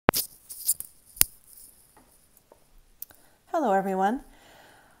Hello everyone.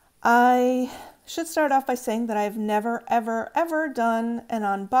 I should start off by saying that I've never ever done an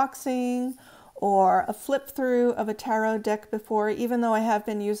unboxing or a flip through of a tarot deck before, even though I have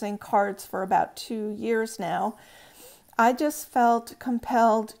been using cards for about 2 years now. I just felt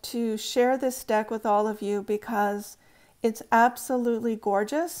compelled to share this deck with all of you because it's absolutely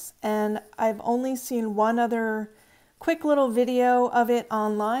gorgeous, and I've only seen one other quick little video of it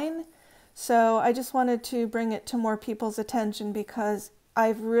online. So I just wanted to bring it to more people's attention because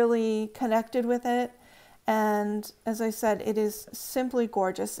I've really connected with it. And as I said, it is simply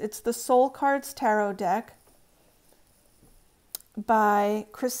gorgeous. It's the Soul Cards Tarot deck by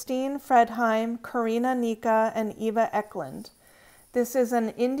Christine Fredheim, Karina Nika, and Eva Eklund. This is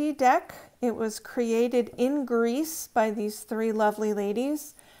an indie deck. It was created in Greece by these three lovely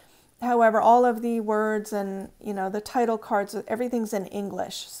ladies. However, all of the words and, the title cards, everything's in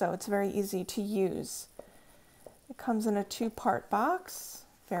English, so it's very easy to use. It comes in a 2-part box,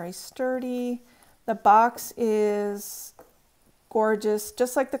 very sturdy. The box is gorgeous,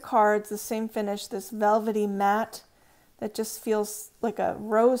 just like the cards, the same finish, this velvety matte that just feels like a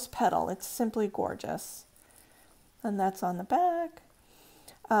rose petal. It's simply gorgeous. And that's on the back.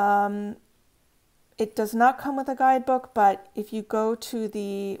 It does not come with a guidebook, but if you go to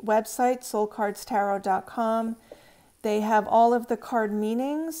the website, soulcardstarot.com, they have all of the card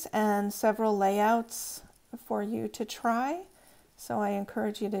meanings and several layouts for you to try. So I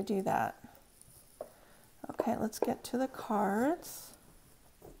encourage you to do that. Okay, let's get to the cards.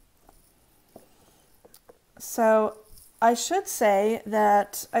 So I should say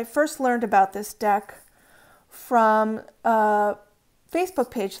that I first learned about this deck from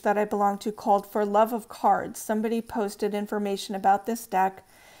Facebook page that I belong to called For Love of Cards. Somebody posted information about this deck,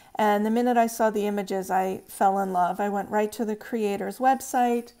 and the minute I saw the images, I fell in love. I went right to the creator's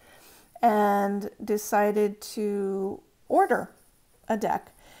website and decided to order a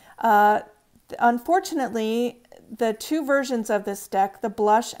deck. Unfortunately, the 2 versions of this deck, the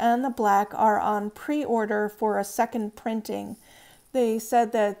blush and the black, are on pre-order for a second printing. They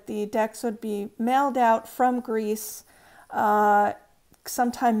said that the decks would be mailed out from Greece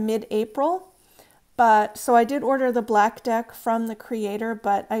sometime mid-April, so I did order the black deck from the creator,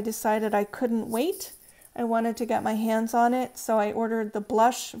 but I decided I couldn't wait. I wanted to get my hands on it, so I ordered the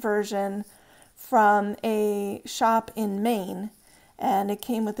blush version from a shop in Maine, and it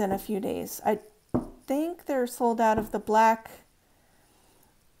came within a few days. I think they're sold out of the black.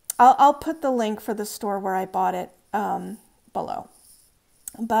 I'll put the link for the store where I bought it below.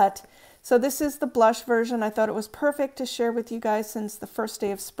 So this is the blush version. I thought it was perfect to share with you guys since the first day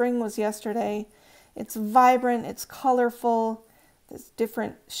of spring was yesterday. It's vibrant, it's colorful, there's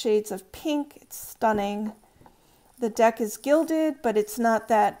different shades of pink, it's stunning. The deck is gilded, but it's not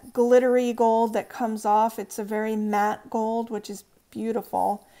that glittery gold that comes off. It's a very matte gold, which is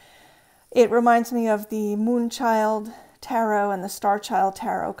beautiful. It reminds me of the Moonchild Tarot and the Starchild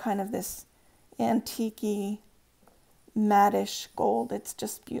Tarot, kind of this antique-y, mattish gold. It's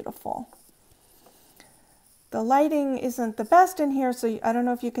just beautiful. The lighting isn't the best in here, so I don't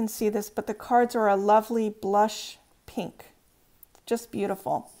know if you can see this, but the cards are a lovely blush pink. Just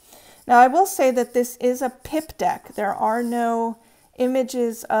beautiful. Now I will say that this is a pip deck. There are no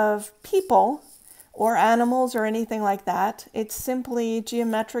images of people or animals or anything like that. It's simply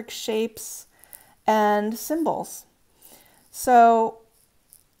geometric shapes and symbols. So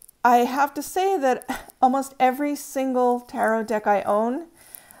I have to say that almost every single tarot deck I own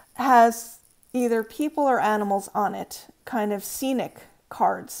has either people or animals on it, kind of scenic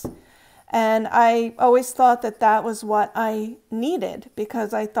cards. And I always thought that that was what I needed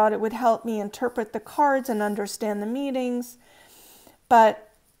because I thought it would help me interpret the cards and understand the meanings. But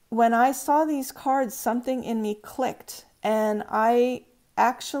when I saw these cards, something in me clicked, and I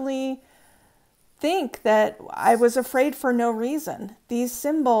actually think that I was afraid for no reason. These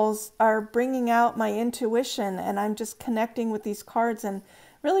symbols are bringing out my intuition, and I'm just connecting with these cards, and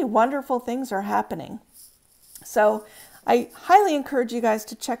really wonderful things are happening. So I highly encourage you guys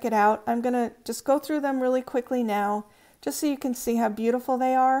to check it out. I'm going to just go through them really quickly now, just so you can see how beautiful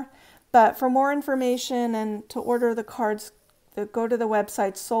they are. But for more information and to order the cards, go to the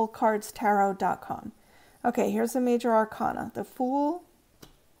website soulcardstarot.com. Okay, here's the major arcana. The Fool,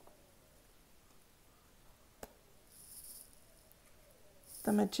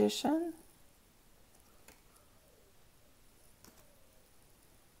 the Magician,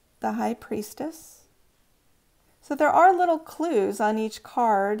 the High Priestess. So there are little clues on each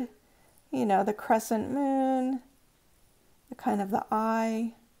card, the crescent moon, the kind of the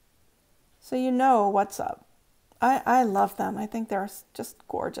eye, so you know what's up. I love them. I think they're just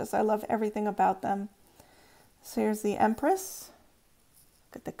gorgeous. I love everything about them. So here's the Empress.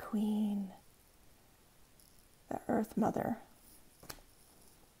 Look at the Queen, the Earth Mother.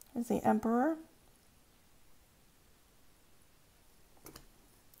 Here's the Emperor,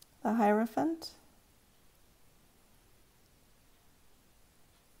 the Hierophant,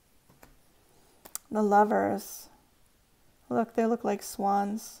 the Lovers. Look, they look like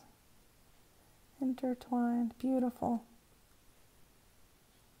swans, intertwined, beautiful.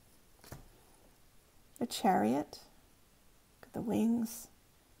 The Chariot, look at the wings.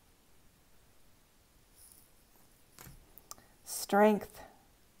 Strength,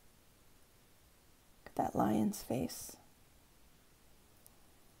 look at that lion's face.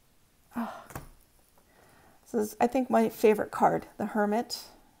 Oh. This is, I think, my favorite card, the Hermit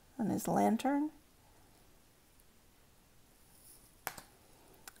and his lantern.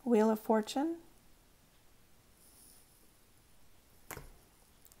 Wheel of Fortune,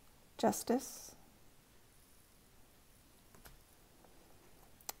 Justice,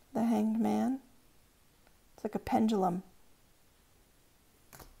 the Hanged Man. It's like a pendulum.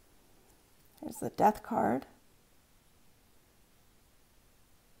 Here's the Death card.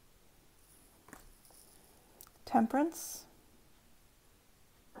 Temperance,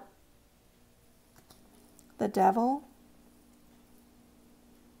 the Devil,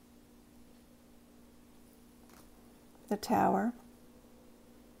 the Tower,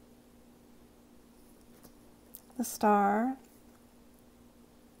 the Star,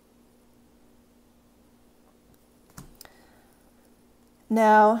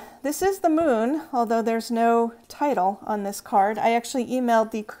 now this is the Moon, although there's no title on this card. I actually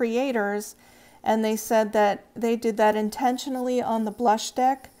emailed the creators and they said that they did that intentionally on the blush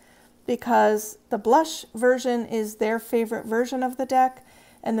deck because the blush version is their favorite version of the deck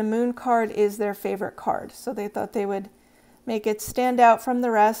and the Moon card is their favorite card. So they thought they would make it stand out from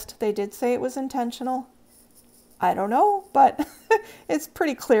the rest. They did say it was intentional. I don't know, but it's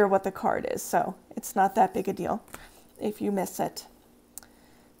pretty clear what the card is, so it's not that big a deal if you miss it.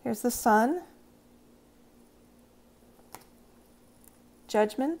 Here's the Sun,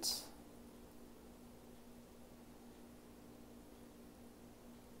 Judgment,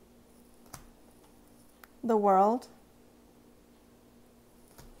 the World.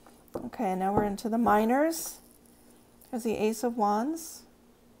 Okay, now we're into the minors. There's the Ace of Wands,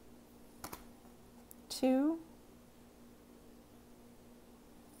 2,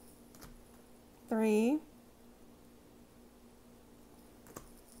 3,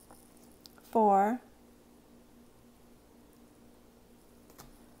 4,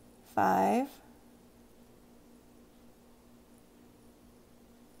 5,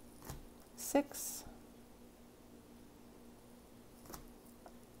 6,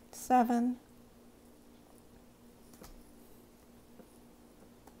 7,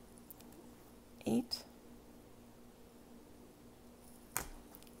 8,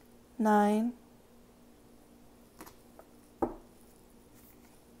 9,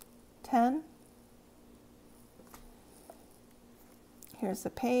 10. Here's the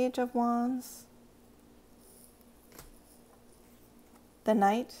Page of Wands, the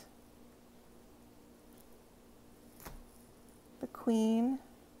Knight, the Queen,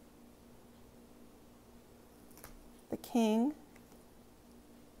 the King.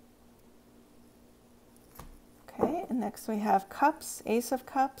 Okay, and next we have Cups, Ace of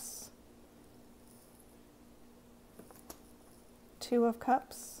Cups, 2 of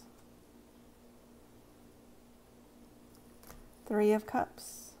Cups, 3 of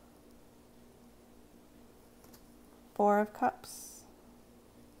Cups, 4 of Cups,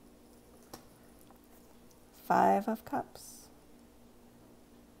 5 of Cups,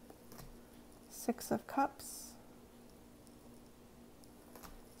 6 of Cups,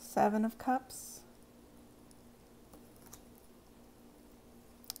 7 of Cups,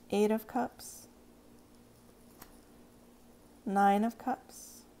 8 of Cups, 9 of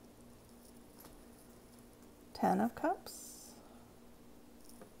Cups, 10 of Cups.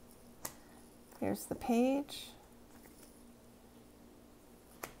 Here's the Page,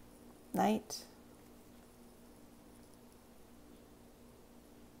 Knight,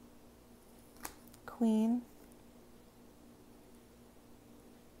 Queen,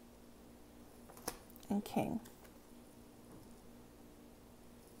 and King.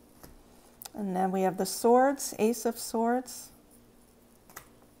 And then we have the Swords, Ace of Swords,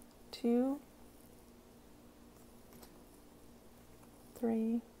 2,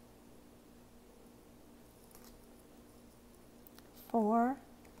 3, 4,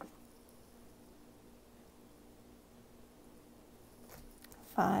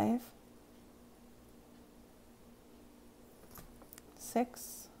 5,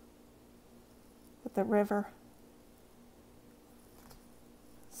 6, with the river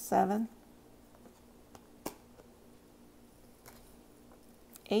 7,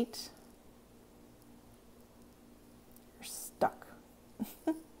 8. You're stuck.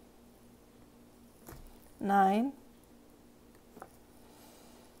 9,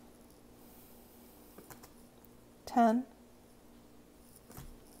 10.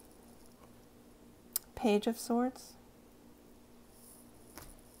 Page of Swords,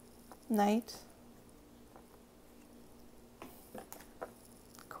 Knight,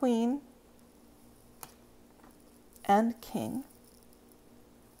 Queen, and King.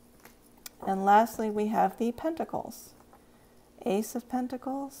 And lastly, we have the Pentacles. Ace of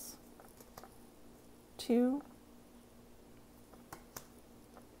Pentacles, 2,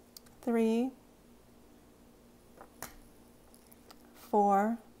 3,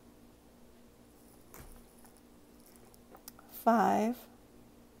 4, 5,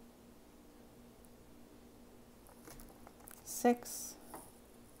 6,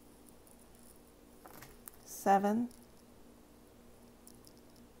 7,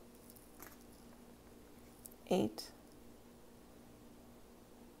 8,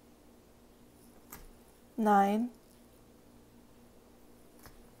 9,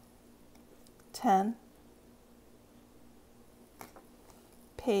 10,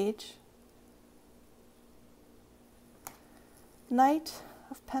 Page, Knight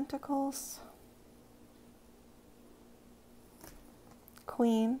of Pentacles,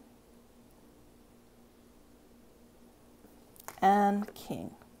 Queen, and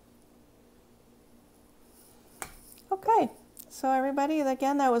King. Okay, so everybody,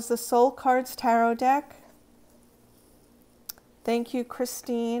 again, that was the Soul Cards Tarot deck. Thank you,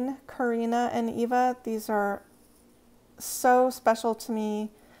 Christine, Karina, and Eva. These are so special to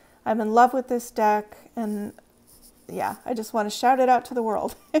me. I'm in love with this deck, and yeah, I just want to shout it out to the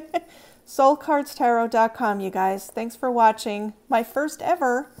world. soulcardstarot.com, you guys. Thanks for watching my first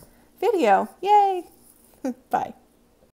ever video. Yay! Bye.